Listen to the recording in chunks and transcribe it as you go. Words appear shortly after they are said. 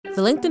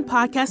The LinkedIn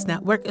Podcast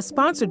Network is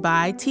sponsored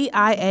by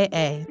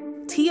TIAA.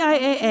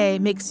 TIAA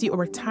makes you a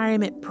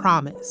retirement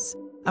promise,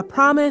 a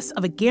promise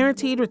of a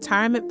guaranteed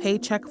retirement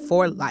paycheck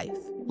for life.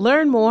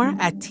 Learn more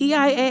at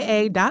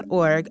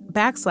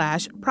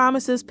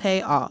TIAA.org/promises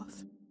pay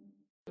off.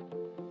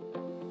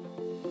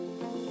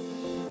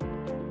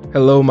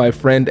 Hello, my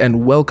friend,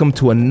 and welcome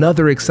to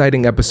another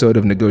exciting episode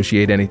of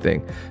Negotiate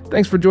Anything.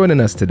 Thanks for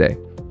joining us today.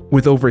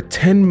 With over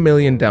 10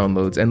 million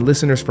downloads and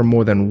listeners from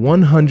more than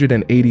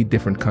 180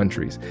 different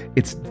countries,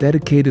 it's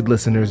dedicated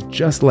listeners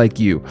just like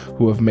you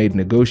who have made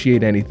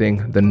Negotiate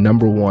Anything the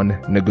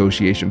 #1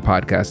 negotiation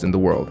podcast in the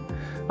world.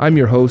 I'm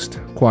your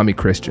host, Kwame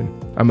Christian.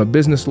 I'm a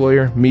business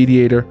lawyer,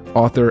 mediator,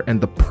 author,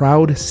 and the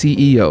proud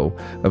CEO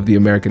of the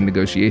American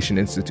Negotiation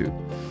Institute.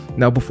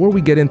 Now, before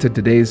we get into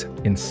today's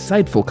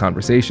insightful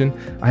conversation,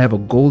 I have a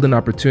golden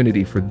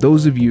opportunity for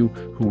those of you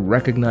who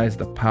recognize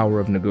the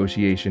power of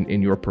negotiation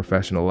in your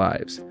professional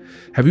lives.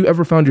 Have you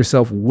ever found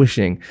yourself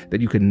wishing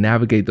that you could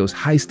navigate those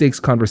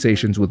high-stakes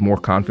conversations with more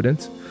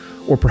confidence?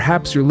 Or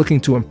perhaps you're looking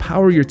to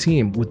empower your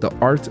team with the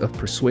art of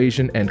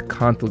persuasion and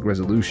conflict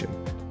resolution.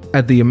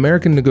 At the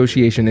American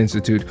Negotiation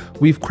Institute,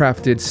 we've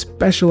crafted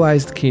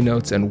specialized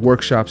keynotes and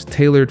workshops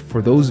tailored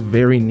for those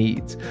very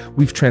needs.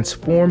 We've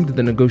transformed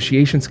the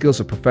negotiation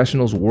skills of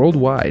professionals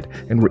worldwide,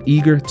 and we're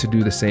eager to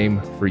do the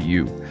same for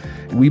you.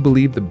 We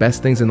believe the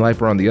best things in life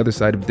are on the other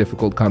side of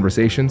difficult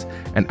conversations,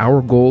 and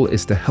our goal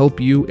is to help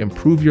you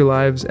improve your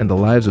lives and the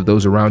lives of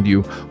those around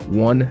you,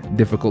 one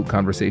difficult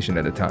conversation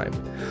at a time.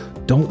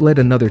 Don't let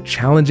another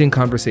challenging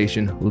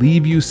conversation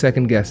leave you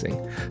second guessing.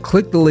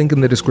 Click the link in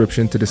the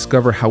description to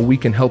discover how we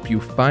can help you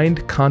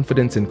find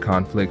confidence in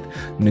conflict,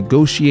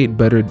 negotiate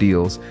better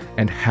deals,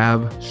 and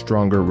have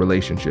stronger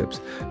relationships.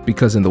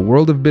 Because in the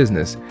world of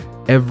business,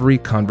 every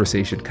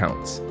conversation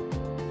counts.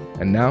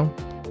 And now,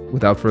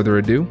 without further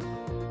ado,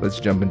 let's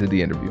jump into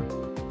the interview.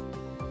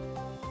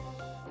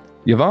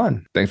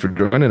 Yvonne, thanks for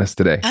joining us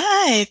today.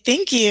 Hi,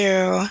 thank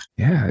you.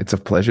 Yeah, it's a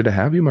pleasure to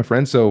have you, my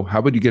friend. So how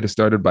about you get us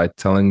started by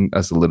telling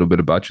us a little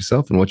bit about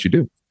yourself and what you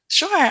do?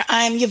 Sure.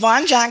 I'm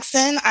Yvonne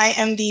Jackson. I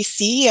am the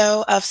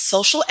CEO of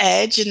Social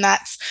Edge, and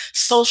that's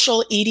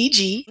Social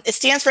EDG. It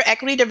stands for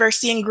Equity,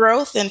 Diversity, and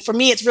Growth. And for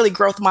me, it's really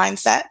growth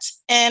mindset.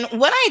 And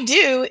what I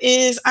do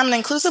is I'm an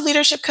inclusive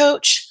leadership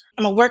coach.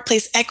 I'm a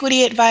workplace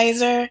equity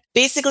advisor.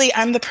 Basically,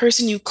 I'm the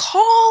person you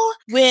call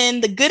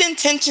when the good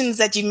intentions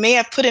that you may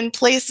have put in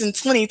place in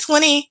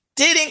 2020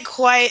 didn't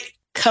quite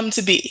come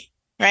to be,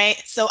 right?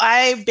 So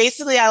I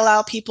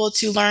allow people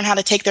to learn how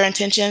to take their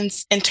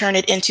intentions and turn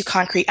it into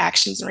concrete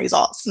actions and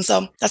results. And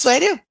so that's what I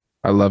do.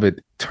 I love it.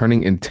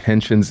 Turning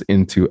intentions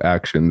into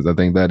actions. I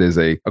think that is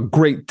a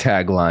great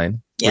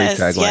tagline.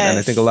 Yes. And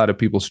I think a lot of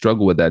people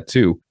struggle with that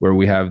too, where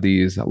we have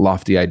these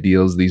lofty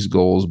ideals, these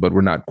goals, but we're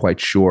not quite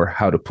sure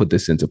how to put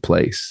this into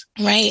place.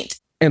 Right.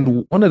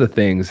 And one of the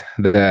things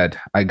that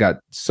I got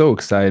so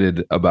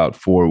excited about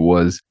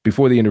was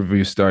before the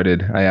interview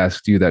started, I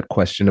asked you that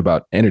question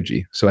about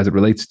energy. So as it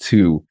relates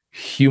to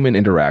human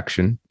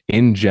interaction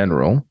in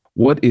general,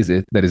 what is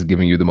it that is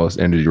giving you the most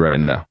energy right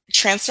now?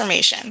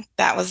 Transformation.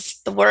 That was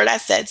the word I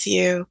said to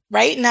you.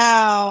 Right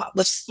now,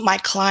 with my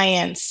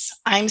clients,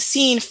 I'm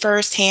seeing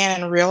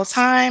firsthand in real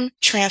time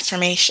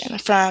transformation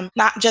from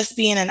not just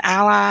being an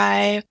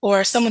ally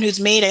or someone who's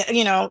made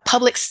a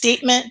public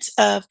statement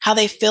of how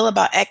they feel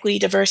about equity,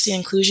 diversity, and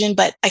inclusion,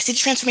 but I see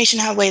transformation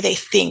in how the way they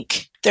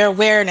think. Their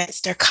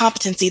awareness, their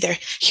competency, their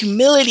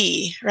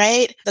humility,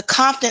 right? The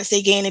confidence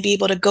they gain to be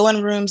able to go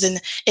in rooms and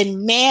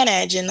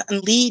manage and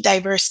lead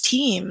diverse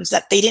teams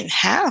that they didn't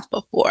have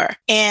before.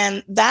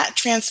 And that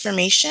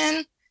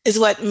transformation is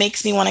what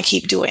makes me want to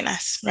keep doing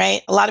this,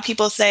 right? A lot of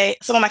people say,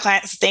 some of my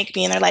clients thank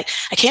me and they're like,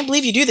 I can't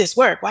believe you do this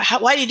work.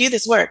 Why do you do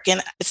this work?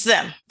 And it's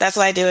them. That's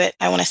why I do it.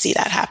 I want to see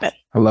that happen.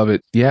 I love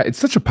it. Yeah, it's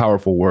such a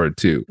powerful word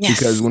too, yes.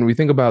 Because when we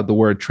think about the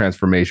word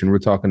transformation, we're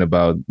talking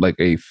about like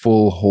a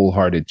full,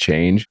 wholehearted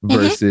change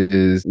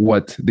versus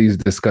what these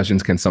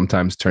discussions can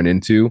sometimes turn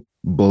into,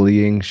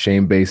 bullying,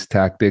 shame-based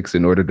tactics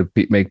in order to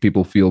make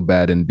people feel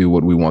bad and do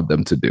what we want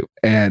them to do.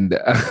 And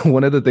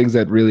one of the things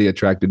that really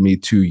attracted me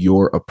to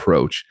your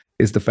approach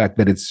is the fact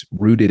that it's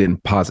rooted in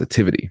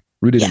positivity,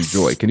 rooted in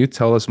joy. Can you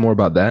tell us more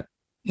about that?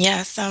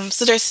 Yes.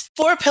 So there's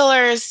 4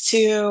 pillars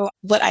to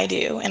what I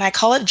do, and I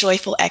call it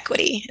joyful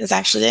equity is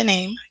actually the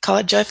name. I call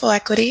it joyful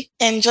equity.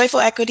 And joyful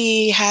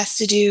equity has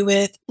to do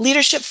with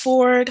leadership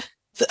forward.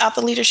 Without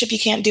the leadership, you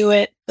can't do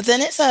it. But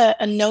then it's a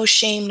no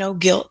shame, no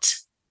guilt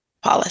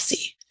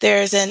policy.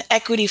 There's an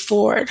equity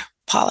forward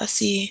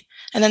policy.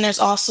 And then there's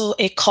also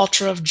a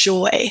culture of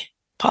joy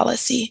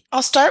policy.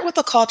 I'll start with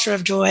the culture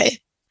of joy.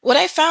 What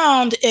I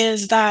found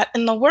is that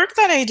in the work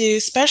that I do,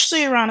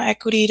 especially around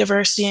equity,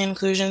 diversity, and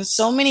inclusion,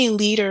 so many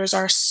leaders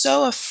are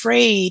so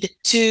afraid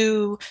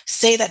to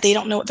say that they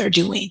don't know what they're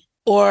doing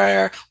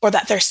or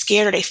that they're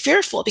scared or they're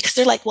fearful because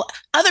they're like, well,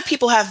 I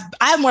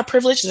have more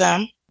privilege than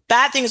them.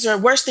 Bad things or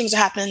worse things are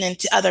happening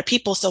to other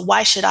people. So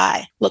why should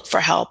I look for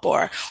help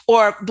or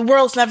the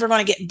world's never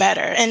going to get better?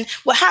 And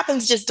what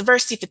happens is just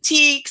diversity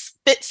fatigues,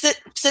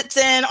 sits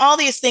in, all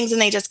these things, and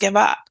they just give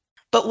up.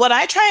 But what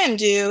I try and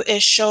do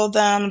is show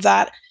them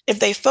that if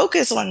they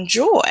focus on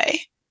joy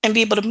and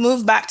be able to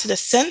move back to the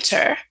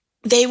center,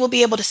 they will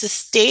be able to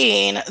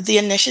sustain the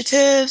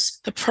initiatives,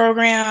 the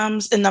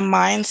programs, and the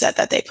mindset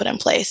that they put in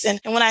place. And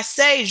when I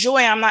say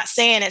joy, I'm not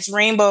saying it's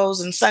rainbows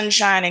and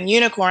sunshine and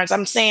unicorns.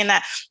 I'm saying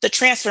that the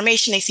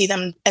transformation they see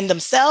them in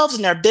themselves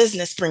and their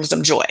business brings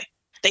them joy.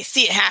 They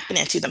see it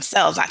happening to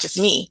themselves, not just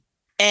me.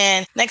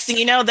 And next thing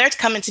you know, they're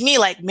coming to me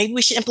like, maybe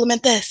we should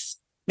implement this.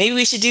 Maybe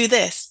we should do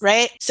this,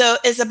 right? So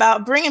it's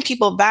about bringing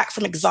people back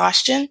from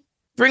exhaustion,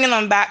 bringing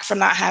them back from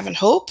not having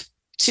hope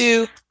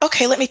to,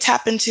 okay, let me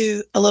tap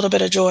into a little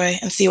bit of joy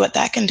and see what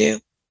that can do.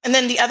 And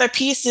then the other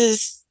piece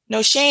is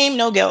no shame,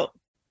 no guilt.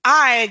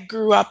 I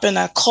grew up in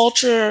a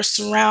culture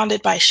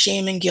surrounded by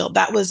shame and guilt.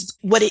 That was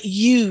what it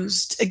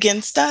used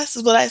against us,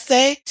 is what I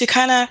say, to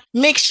kind of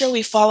make sure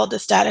we follow the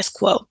status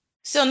quo.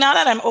 So now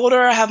that I'm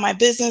older, I have my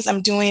business,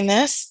 I'm doing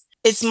this.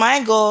 It's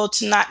my goal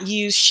to not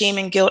use shame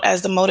and guilt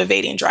as the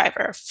motivating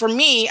driver. For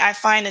me, I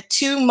find the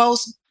two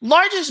most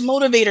largest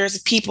motivators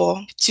of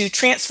people to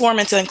transform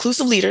into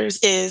inclusive leaders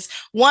is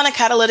one, a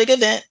catalytic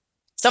event.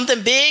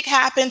 Something big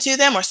happened to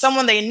them or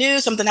someone they knew,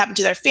 something happened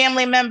to their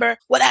family member,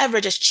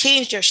 whatever, just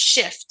changed their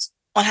shift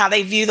on how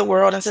they view the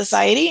world and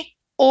society.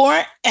 Or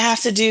it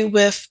has to do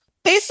with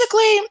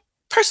basically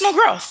personal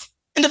growth,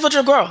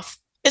 individual growth.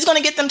 It's going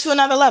to get them to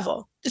another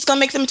level. It's going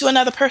to make them to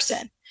another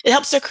person. It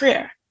helps their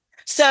career.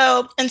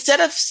 So instead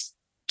of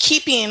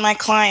keeping my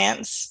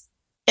clients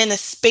in a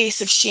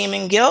space of shame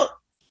and guilt,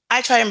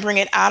 I try and bring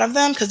it out of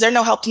them because they're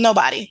no help to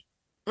nobody,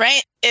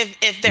 right? If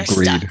they're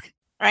Agreed. stuck,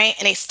 right?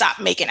 And they stop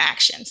making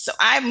action. So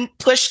I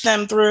push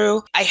them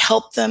through. I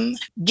help them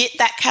get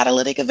that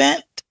catalytic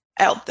event.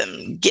 I help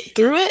them get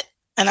through it.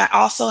 And I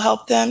also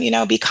help them,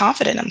 be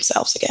confident in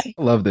themselves again.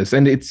 I love this.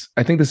 And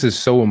I think this is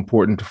so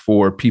important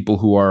for people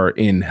who are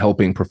in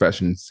helping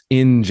professions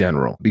in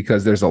general,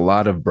 because there's a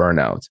lot of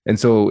burnout. And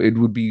so it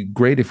would be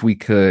great if we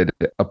could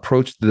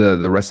approach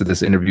the rest of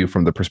this interview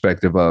from the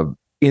perspective of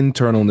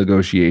internal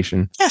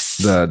negotiation, yes,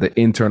 the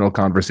internal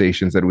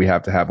conversations that we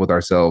have to have with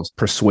ourselves,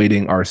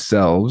 persuading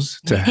ourselves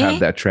to have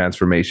that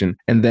transformation,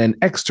 and then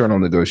external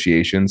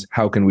negotiations.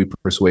 How can we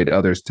persuade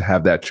others to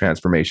have that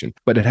transformation?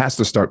 But it has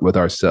to start with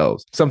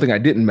ourselves. Something I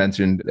didn't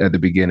mention at the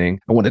beginning,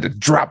 I wanted to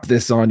drop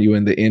this on you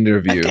in the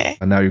interview, okay.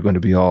 And now you're going to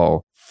be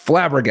all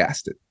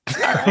flabbergasted.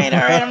 All right.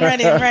 I'm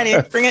ready.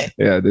 Bring it.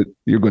 Yeah,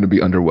 you're going to be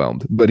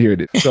underwhelmed, but here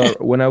it is. So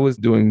when I was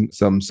doing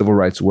some civil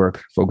rights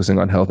work, focusing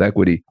on health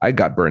equity, I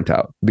got burnt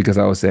out because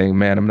I was saying,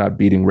 man, I'm not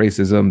beating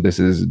racism. This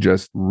is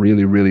just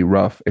really, really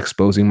rough,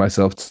 exposing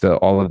myself to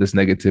all of this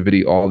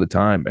negativity all the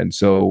time. And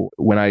so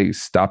when I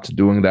stopped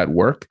doing that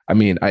work,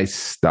 I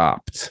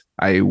stopped.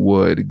 I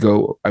went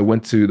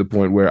to the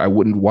point where I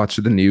wouldn't watch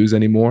the news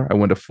anymore. I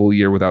went a full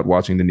year without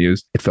watching the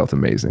news. It felt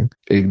amazing.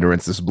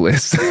 Ignorance is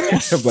bliss.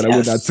 Yes, but I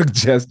would not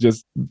suggest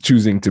just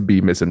choosing to be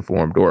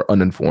misinformed or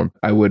uninformed.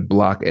 I would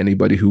block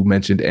anybody who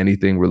mentioned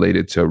anything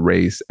related to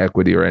race,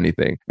 equity, or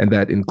anything. And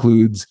that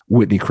includes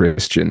Whitney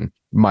Christian,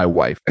 my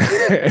wife.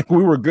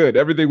 We were good.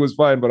 Everything was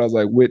fine. But I was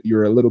like, Whit,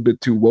 you're a little bit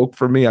too woke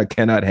for me. I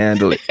cannot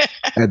handle it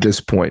at this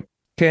point.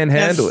 Can't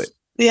handle it.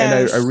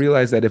 Yes. And I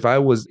realized that if I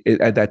was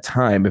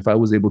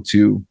able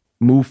to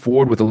move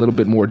forward with a little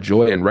bit more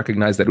joy and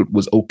recognize that it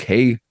was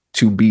okay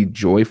to be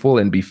joyful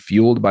and be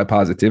fueled by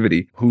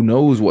positivity, who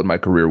knows what my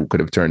career could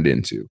have turned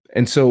into.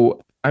 And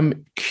so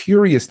I'm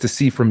curious to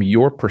see from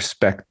your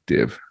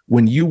perspective,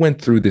 when you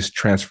went through this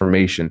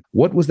transformation,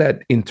 what was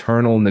that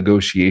internal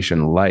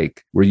negotiation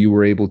like, where you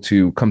were able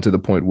to come to the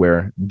point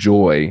where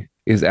joy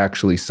is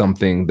actually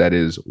something that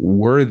is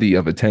worthy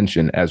of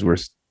attention as we're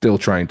still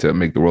trying to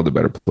make the world a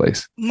better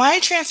place? My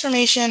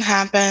transformation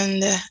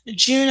happened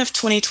June of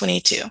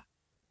 2022.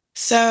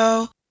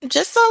 So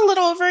just a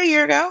little over a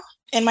year ago,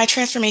 and my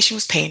transformation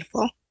was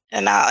painful.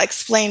 And I'll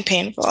explain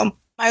painful.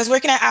 I was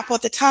working at Apple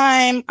at the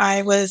time.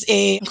 I was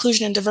a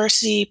inclusion and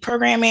diversity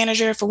program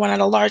manager for one of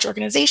the large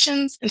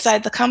organizations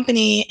inside the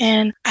company.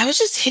 And I was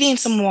just hitting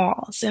some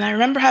walls. And I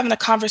remember having a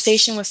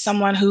conversation with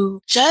someone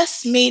who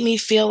just made me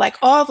feel like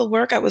all the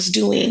work I was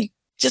doing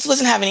just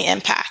wasn't having any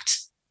impact.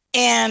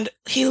 And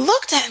he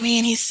looked at me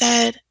and he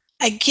said,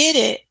 I get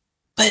it,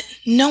 but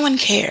no one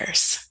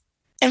cares.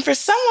 And for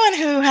someone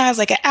who has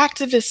like an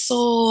activist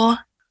soul,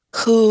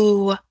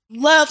 who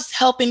loves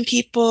helping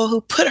people,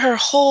 who put her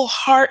whole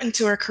heart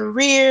into her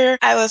career,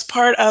 I was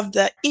part of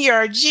the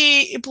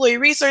ERG, Employee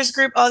Resource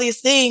Group, all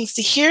these things,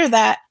 to hear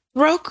that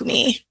broke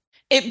me.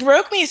 It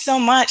broke me so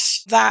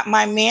much that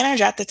my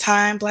manager at the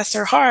time, bless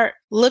her heart,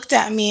 looked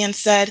at me and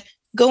said,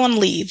 go on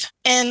leave.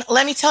 And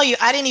let me tell you,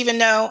 I didn't even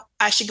know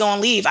I should go on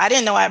leave. I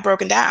didn't know I had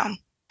broken down.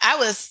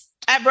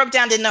 I broke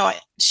down, didn't know it.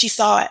 She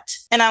saw it.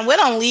 And I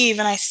went on leave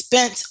and I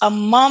spent a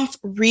month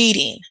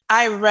reading.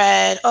 I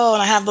read,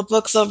 and I have the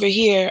books over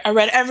here. I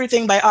read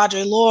everything by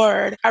Audre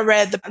Lorde. I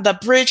read the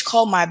Bridge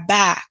Called My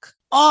Back.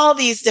 All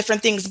these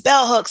different things,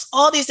 bell hooks,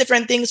 all these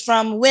different things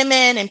from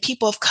women and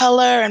people of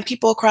color and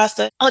people across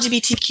the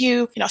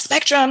LGBTQ,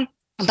 spectrum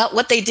about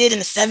what they did in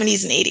the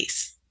 70s and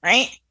 80s,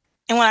 right?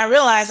 And when I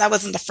realized I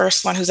wasn't the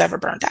first one who's ever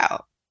burned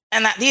out,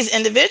 And that these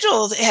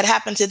individuals, it had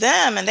happened to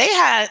them, and they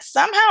had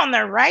somehow in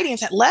their writings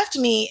had left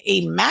me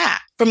a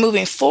map for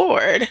moving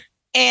forward.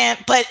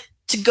 But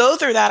to go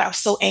through that, I was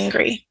so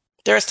angry.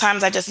 There was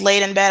times I just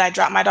laid in bed. I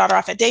dropped my daughter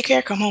off at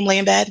daycare, come home, lay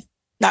in bed,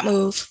 not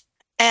move.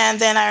 And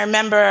then I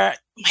remember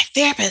my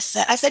therapist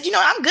said,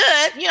 I'm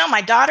good.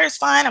 My daughter's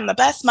fine. I'm the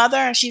best mother.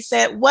 And she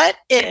said, what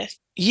if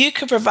you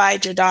could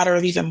provide your daughter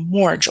with even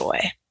more joy,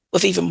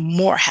 with even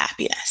more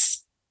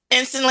happiness?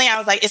 Instantly, I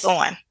was like, it's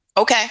on.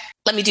 Okay,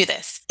 let me do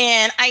this.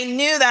 And I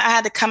knew that I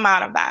had to come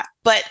out of that.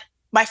 But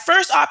my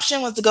first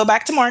option was to go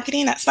back to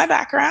marketing. That's my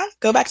background.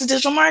 Go back to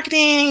digital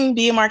marketing,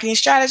 be a marketing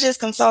strategist,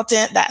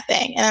 consultant, that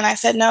thing. And then I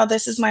said, no,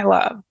 this is my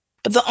love.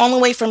 But the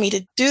only way for me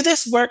to do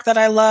this work that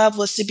I love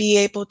was to be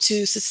able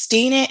to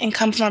sustain it and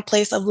come from a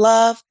place of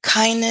love,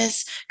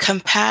 kindness,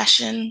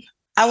 compassion.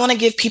 I want to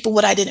give people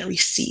what I didn't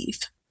receive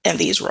in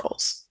these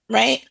roles,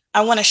 right?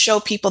 I want to show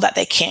people that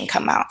they can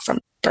come out from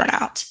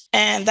burnout.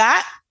 And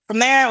that, from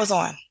there, it was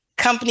on.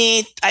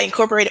 Company, I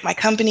incorporated my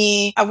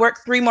company. I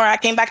worked 3 more. I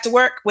came back to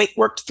work,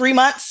 worked 3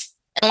 months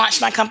and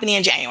launched my company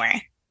in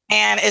January.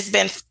 And it's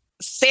been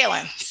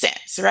sailing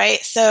since,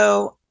 right?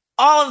 So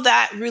all of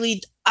that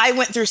really, I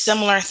went through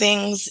similar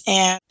things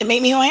and it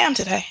made me who I am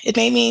today. It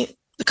made me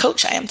the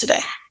coach I am today.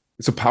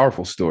 It's a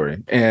powerful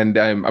story. And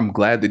I'm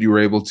glad that you were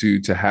able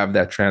to have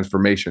that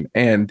transformation.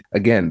 And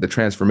again, the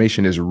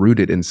transformation is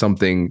rooted in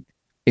something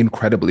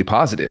incredibly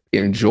positive,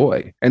 in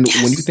joy. And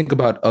Yes. When you think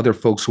about other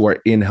folks who are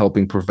in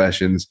helping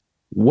professions,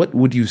 what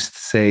would you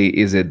say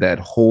is it that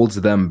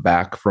holds them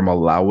back from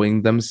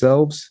allowing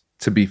themselves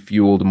to be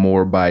fueled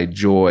more by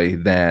joy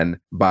than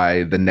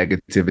by the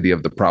negativity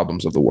of the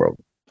problems of the world?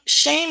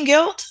 Shame,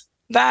 guilt,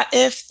 that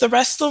if the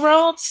rest of the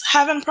world's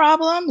having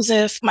problems,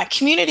 if my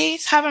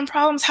community's having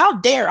problems, how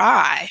dare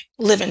I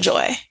live in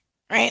joy,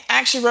 right? I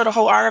actually wrote a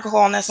whole article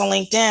on this on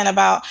LinkedIn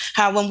about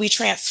how when we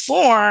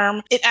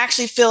transform, it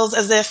actually feels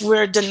as if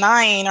we're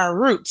denying our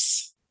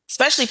roots,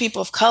 especially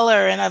people of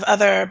color and of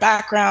other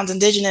backgrounds,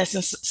 indigenous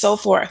and so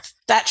forth.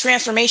 That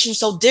transformation is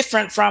so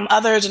different from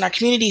others in our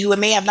community who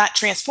may have not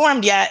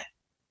transformed yet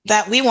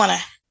that we want to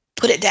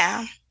put it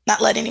down,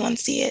 not let anyone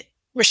see it.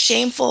 We're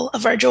shameful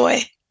of our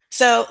joy.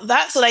 So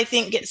that's what I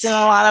think gets in a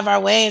lot of our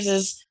ways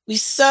is we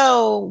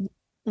so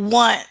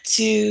want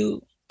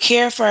to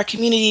care for our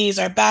communities,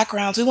 our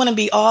backgrounds. We want to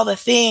be all the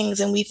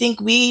things and we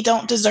think we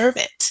don't deserve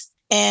it.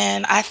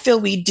 And I feel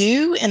we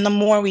do. And the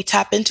more we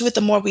tap into it, the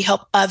more we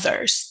help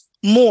others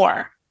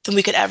more than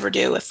we could ever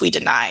do if we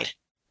denied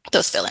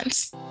those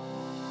feelings.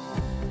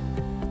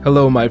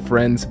 Hello, my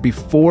friends.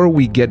 Before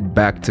we get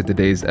back to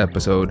today's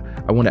episode,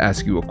 I want to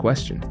ask you a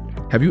question.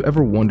 Have you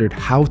ever wondered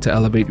how to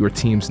elevate your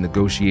team's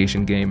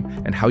negotiation game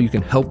and how you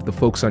can help the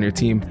folks on your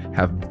team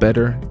have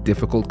better,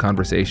 difficult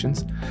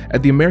conversations?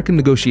 At the American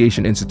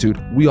Negotiation Institute,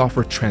 we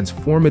offer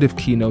transformative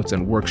keynotes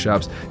and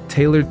workshops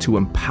tailored to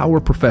empower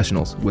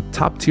professionals with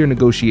top-tier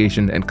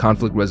negotiation and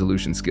conflict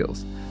resolution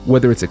skills.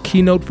 Whether it's a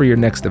keynote for your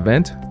next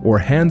event or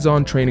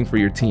hands-on training for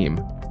your team,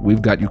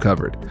 we've got you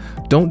covered.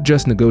 Don't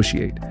just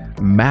negotiate.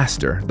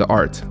 Master the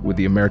art with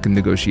the American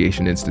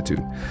Negotiation Institute.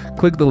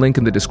 Click the link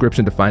in the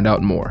description to find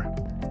out more.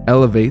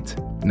 Elevate,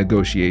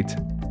 negotiate,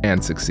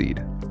 and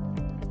succeed.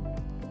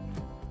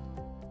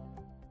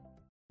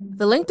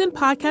 The LinkedIn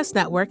Podcast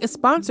Network is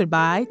sponsored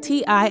by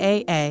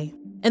TIAA.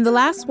 In the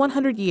last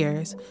 100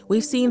 years,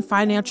 we've seen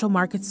financial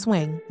markets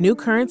swing, new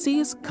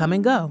currencies come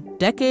and go,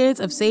 decades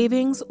of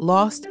savings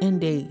lost in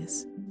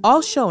days,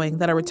 all showing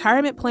that a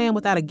retirement plan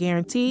without a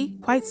guarantee,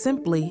 quite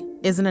simply,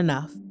 isn't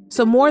enough.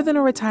 So more than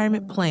a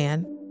retirement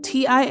plan,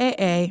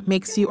 TIAA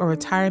makes you a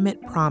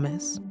retirement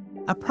promise.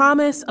 A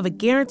promise of a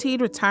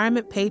guaranteed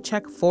retirement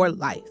paycheck for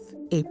life.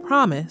 A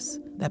promise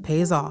that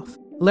pays off.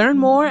 Learn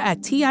more at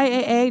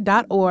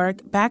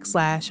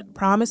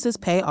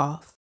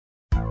TIAA.org/promisespayoff.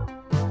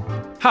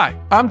 Hi,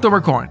 I'm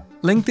Tomer Cohen,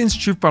 LinkedIn's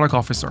Chief Product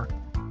Officer.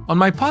 On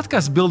my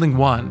podcast, Building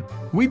One,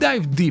 we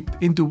dive deep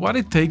into what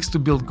it takes to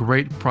build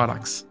great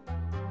products.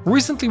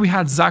 Recently, we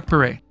had Zach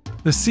Perret,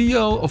 the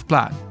CEO of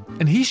Plaid,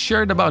 and he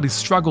shared about his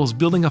struggles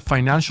building a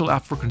financial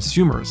app for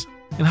consumers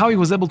and how he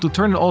was able to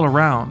turn it all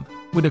around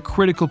with a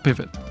critical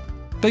pivot.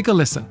 Take a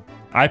listen.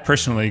 I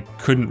personally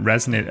couldn't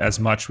resonate as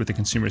much with the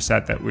consumer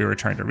set that we were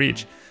trying to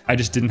reach. I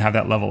just didn't have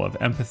that level of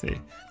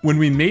empathy. When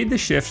we made the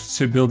shift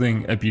to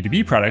building a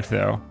B2B product,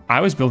 though,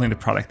 I was building the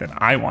product that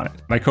I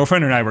wanted. My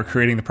co-founder and I were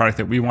creating the product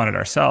that we wanted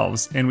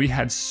ourselves, and we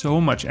had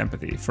so much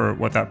empathy for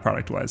what that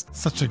product was.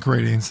 Such a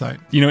great insight.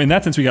 In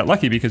that sense, we got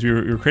lucky because we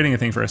were creating a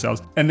thing for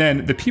ourselves. And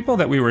then the people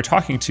that we were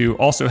talking to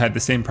also had the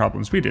same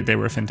problems we did. They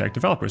were fintech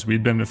developers.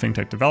 We'd been a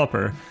fintech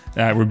developer.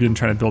 We've been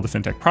trying to build a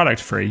fintech product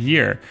for a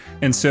year.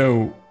 And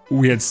so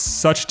we had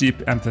such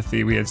deep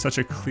empathy. We had such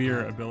a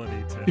clear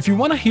ability to... If you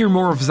want to hear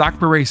more of Zach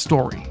Perret's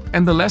story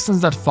and the lessons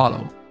that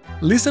follow,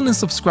 listen and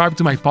subscribe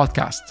to my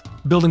podcast,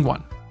 Building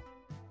One.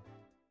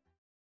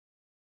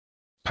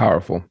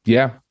 Powerful.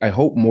 Yeah, I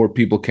hope more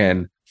people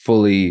can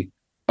fully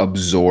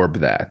absorb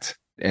that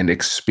and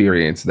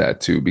experience that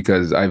too,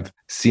 because I've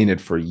seen it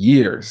for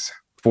years,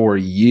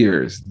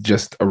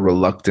 just a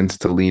reluctance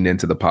to lean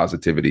into the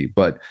positivity.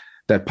 But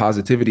that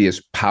positivity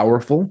is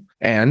powerful.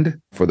 And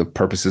for the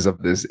purposes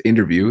of this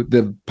interview,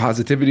 the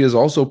positivity is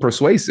also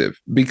persuasive,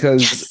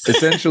 because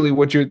essentially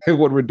what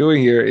we're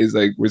doing here is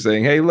like, we're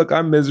saying, hey, look,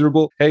 I'm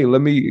miserable. Hey,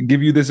 let me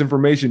give you this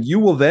information. You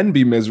will then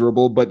be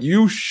miserable, but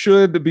you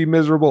should be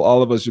miserable.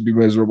 All of us should be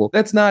miserable.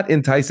 That's not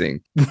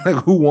enticing.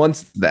 Like, who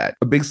wants that?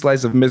 A big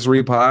slice of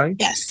misery pie?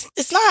 Yes,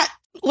 it's not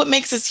what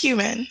makes us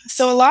human.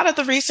 So a lot of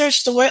the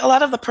research, a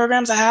lot of the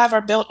programs I have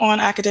are built on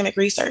academic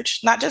research,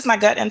 not just my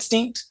gut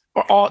instinct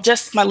or all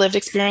just my lived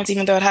experience,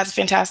 even though it has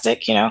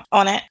fantastic,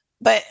 on it.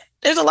 But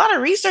there's a lot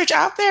of research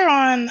out there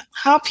on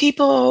how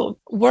people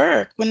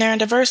work when they're in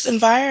diverse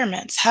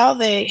environments, how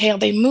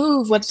they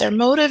move, what they're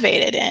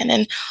motivated in.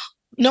 And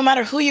no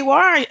matter who you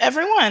are,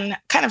 everyone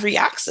kind of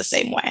reacts the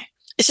same way.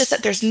 It's just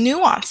that there's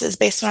nuances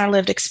based on our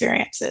lived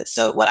experiences.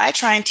 So what I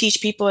try and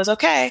teach people is,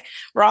 okay,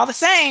 we're all the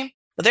same,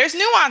 but there's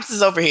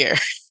nuances over here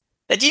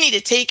that you need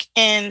to take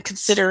in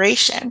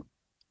consideration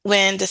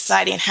when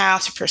deciding how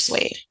to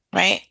persuade,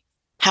 right?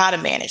 How to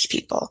manage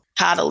people,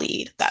 how to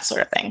lead, that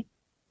sort of thing.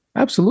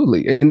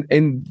 Absolutely.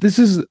 And this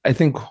is, I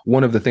think,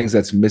 one of the things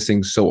that's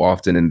missing so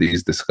often in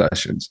these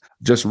discussions,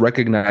 just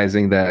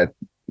recognizing that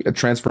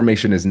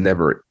transformation is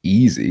never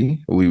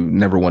easy. We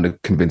never want to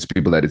convince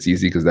people that it's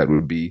easy, because that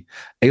would be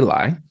a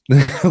lie,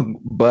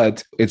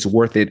 but it's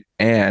worth it.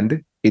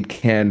 And it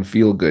can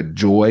feel good.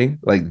 Joy,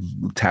 like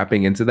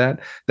tapping into that,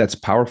 that's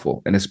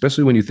powerful. And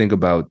especially when you think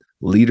about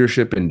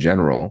leadership in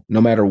general, no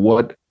matter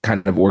what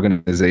kind of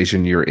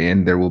organization you're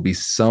in, there will be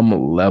some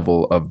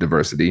level of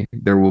diversity.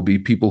 There will be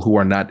people who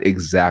are not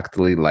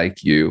exactly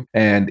like you.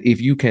 And if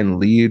you can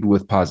lead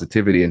with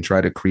positivity and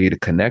try to create a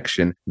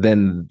connection,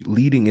 then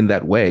leading in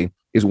that way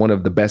is one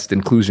of the best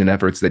inclusion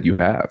efforts that you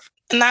have.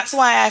 And that's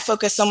why I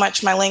focus so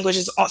much. My language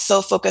is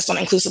so focused on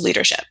inclusive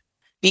leadership,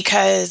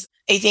 because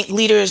I think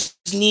leaders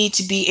need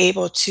to be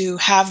able to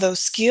have those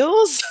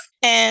skills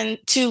and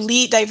to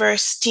lead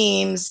diverse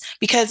teams,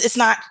 because it's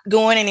not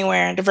going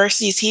anywhere.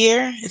 Diversity is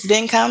here. It's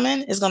been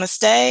coming. It's going to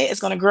stay. It's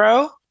going to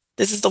grow.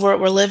 This is the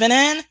world we're living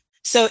in.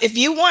 So if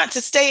you want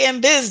to stay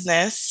in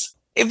business,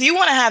 if you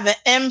want to have an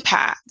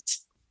impact,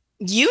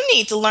 you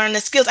need to learn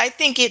the skills. I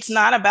think it's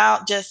not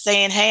about just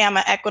saying, hey, I'm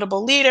an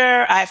equitable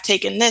leader. I've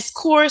taken this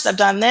course. I've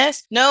done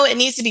this. No, it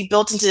needs to be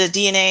built into the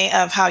DNA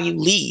of how you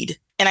lead.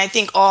 And I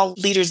think all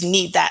leaders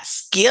need that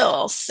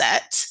skill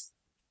set,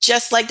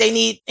 just like they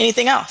need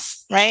anything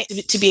else, right?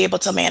 To be able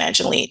to manage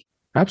and lead.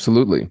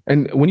 Absolutely.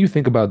 And when you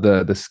think about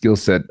the skill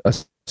set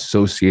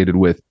associated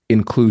with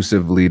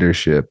inclusive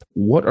leadership,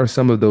 what are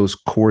some of those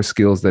core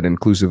skills that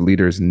inclusive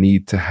leaders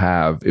need to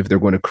have if they're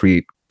going to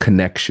create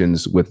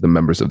connections with the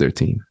members of their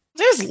team?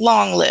 There's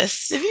long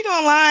lists. If you go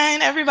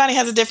online, everybody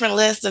has a different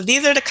list of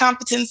these are the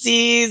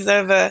competencies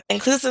of an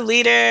inclusive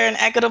leader, an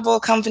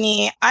equitable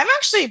company. I've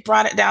actually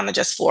brought it down to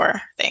just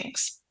 4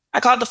 things. I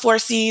call it the 4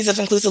 C's of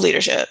inclusive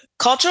leadership: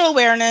 cultural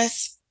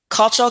awareness,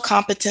 cultural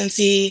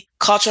competency,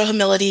 cultural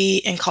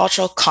humility, and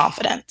cultural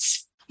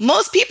confidence.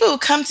 Most people who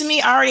come to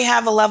me already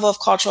have a level of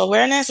cultural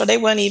awareness, or they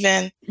weren't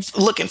even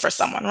looking for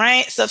someone,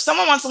 right? So if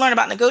someone wants to learn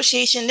about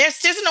negotiation,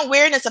 there's an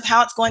awareness of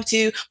how it's going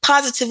to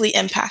positively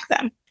impact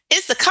them.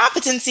 It's the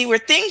competency where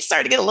things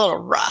start to get a little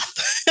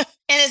rough. And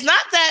it's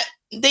not that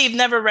they've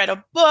never read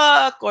a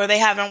book or they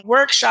haven't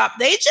workshopped.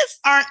 They just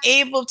aren't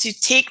able to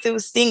take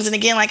those things. And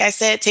again, like I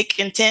said, take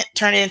intent,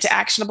 turn it into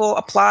actionable,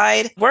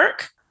 applied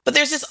work. But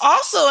there's this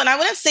also, and I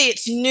wouldn't say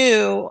it's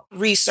new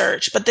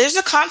research, but there's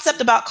a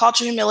concept about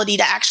cultural humility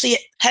that actually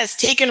has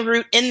taken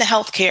root in the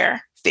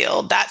healthcare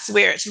field. That's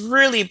where it's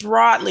really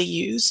broadly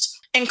used.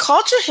 And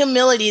cultural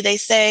humility, they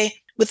say,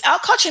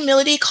 without cultural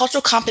humility,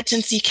 cultural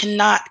competency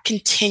cannot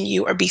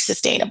continue or be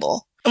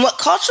sustainable. And what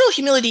cultural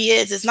humility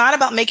is not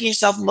about making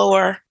yourself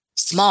lower,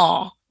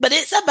 small, but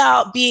it's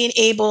about being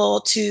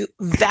able to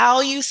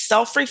value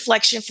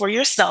self-reflection for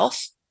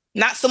yourself,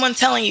 not someone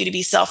telling you to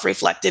be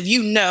self-reflective.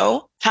 You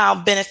know how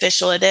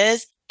beneficial it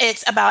is.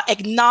 It's about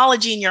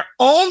acknowledging your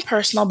own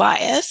personal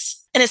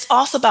bias. And it's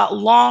also about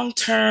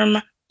long-term,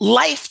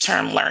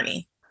 life-term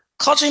learning.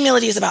 Cultural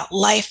humility is about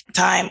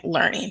lifetime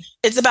learning.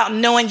 It's about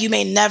knowing you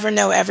may never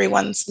know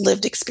everyone's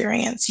lived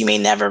experience. You may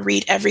never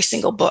read every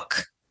single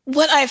book.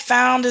 What I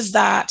found is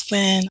that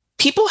when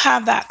people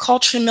have that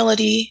cultural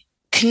humility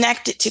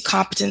connected to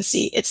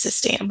competency, it's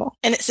sustainable.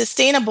 And it's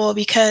sustainable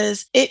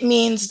because it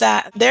means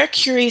that they're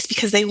curious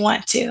because they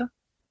want to,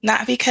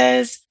 not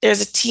because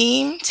there's a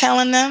team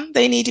telling them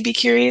they need to be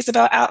curious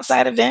about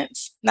outside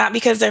events, not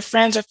because their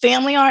friends or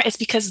family are. It's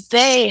because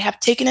they have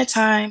taken the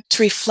time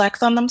to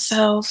reflect on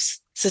themselves,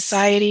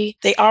 society.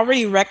 They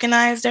already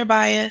recognize their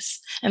bias,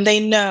 and they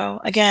know,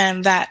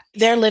 again, that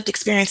their lived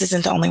experience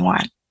isn't the only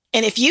one.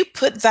 And if you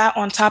put that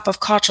on top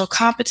of cultural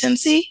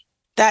competency,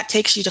 that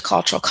takes you to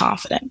cultural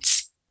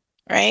confidence,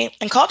 right?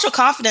 And cultural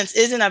confidence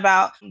isn't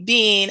about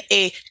being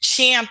a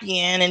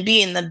champion and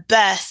being the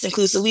best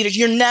inclusive leader.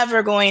 You're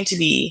never going to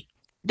be.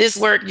 This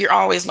word, you're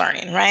always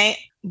learning, right?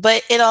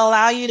 But it'll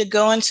allow you to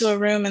go into a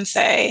room and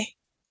say,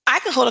 I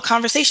can hold a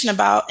conversation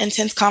about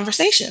intense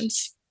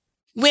conversations.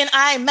 When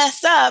I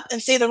mess up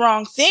and say the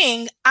wrong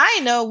thing, I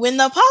know when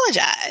to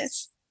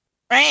apologize,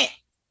 right?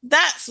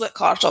 That's what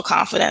cultural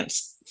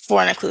confidence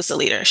for an inclusive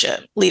leader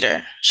should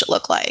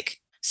look like.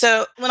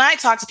 So when I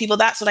talk to people,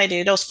 that's what I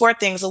do. Those 4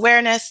 things: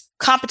 awareness,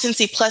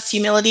 competency plus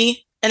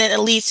humility, and then it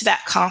leads to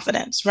that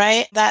confidence,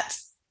 right?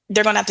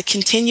 They're going to have to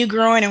continue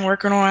growing and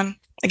working on,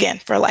 again,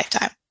 for a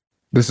lifetime.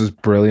 This is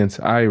brilliant.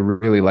 I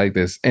really like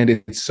this. And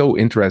it's so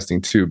interesting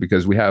too,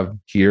 because we have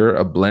here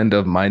a blend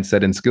of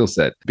mindset and skill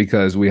set,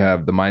 because we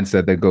have the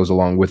mindset that goes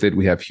along with it.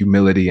 We have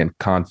humility and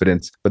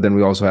confidence, but then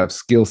we also have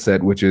skill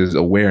set, which is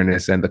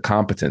awareness and the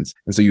competence.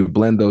 And so you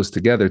blend those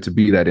together to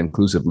be that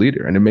inclusive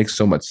leader. And it makes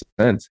so much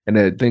sense. And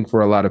I think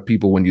for a lot of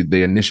people, when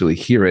they initially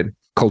hear it,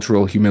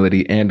 cultural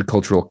humility and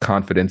cultural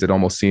confidence, it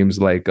almost seems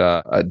like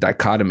a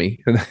dichotomy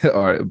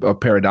or a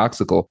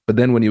paradoxical. But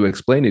then when you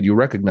explain it, you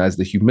recognize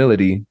the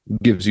humility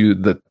gives you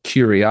the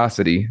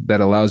curiosity that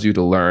allows you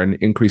to learn,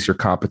 increase your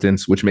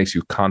competence, which makes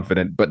you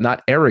confident, but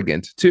not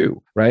arrogant too,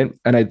 right?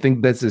 And I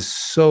think this is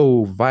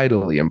so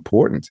vitally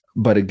important.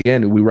 But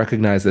again, we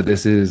recognize that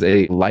this is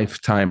a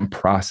lifetime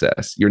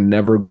process. You're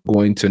never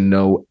going to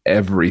know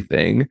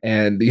everything.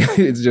 And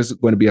it's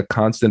just going to be a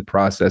constant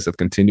process of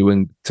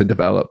continuing to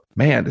develop.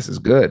 Man, this is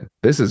good.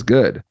 This is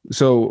good.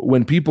 So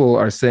when people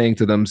are saying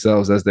to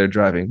themselves as they're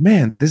driving,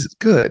 man, this is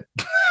good.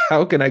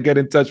 How can I get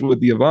in touch with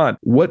Yvonne?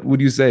 What would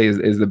you say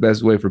is the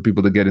best way for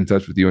people to get in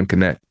touch with you and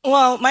connect?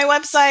 Well, my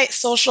website,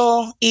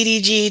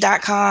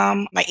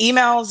 socialedg.com. My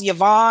email's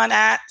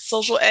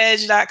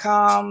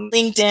Yvonne@socialedge.com,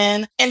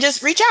 LinkedIn, and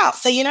just reach out.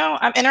 Say,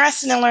 I'm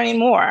interested in learning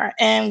more,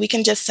 and we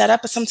can just set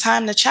up some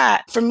time to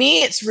chat. For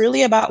me, it's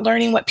really about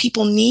learning what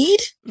people need,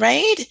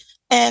 right?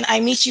 And I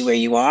meet you where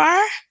you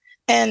are.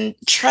 And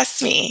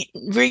trust me,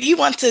 where you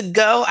want to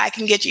go, I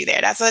can get you there.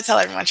 That's what I tell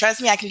everyone.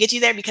 Trust me, I can get you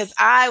there because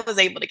I was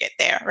able to get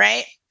there,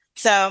 right?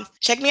 So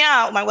check me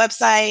out, my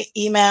website,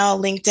 email,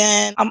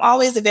 LinkedIn. I'm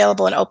always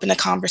available and open to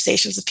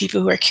conversations with people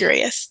who are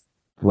curious.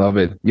 Love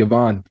it.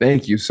 Yvonne,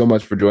 thank you so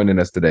much for joining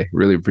us today.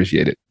 Really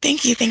appreciate it.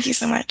 Thank you. Thank you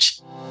so much.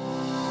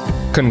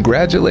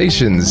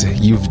 Congratulations!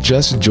 You've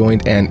just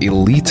joined an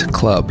elite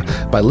club.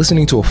 By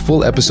listening to a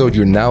full episode,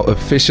 you're now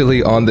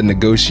officially on the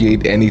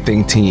Negotiate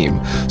Anything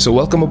team. So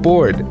welcome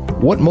aboard.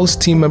 What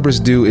most team members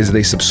do is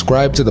they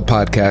subscribe to the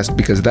podcast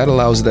because that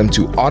allows them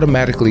to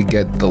automatically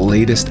get the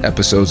latest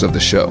episodes of the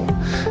show.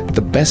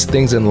 The best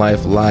things in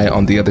life lie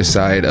on the other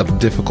side of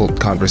difficult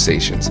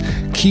conversations.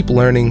 Keep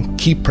learning,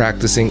 keep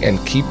practicing, and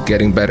keep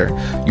getting better.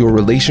 Your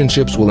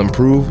relationships will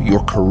improve,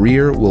 your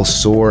career will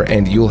soar,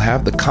 and you'll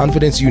have the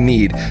confidence you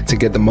need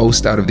to get the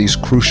most out of these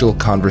crucial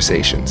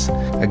conversations.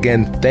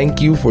 Again,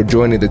 thank you for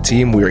joining the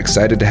team. We're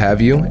excited to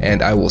have you,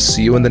 and I will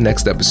see you in the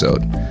next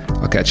episode.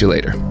 I'll catch you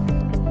later.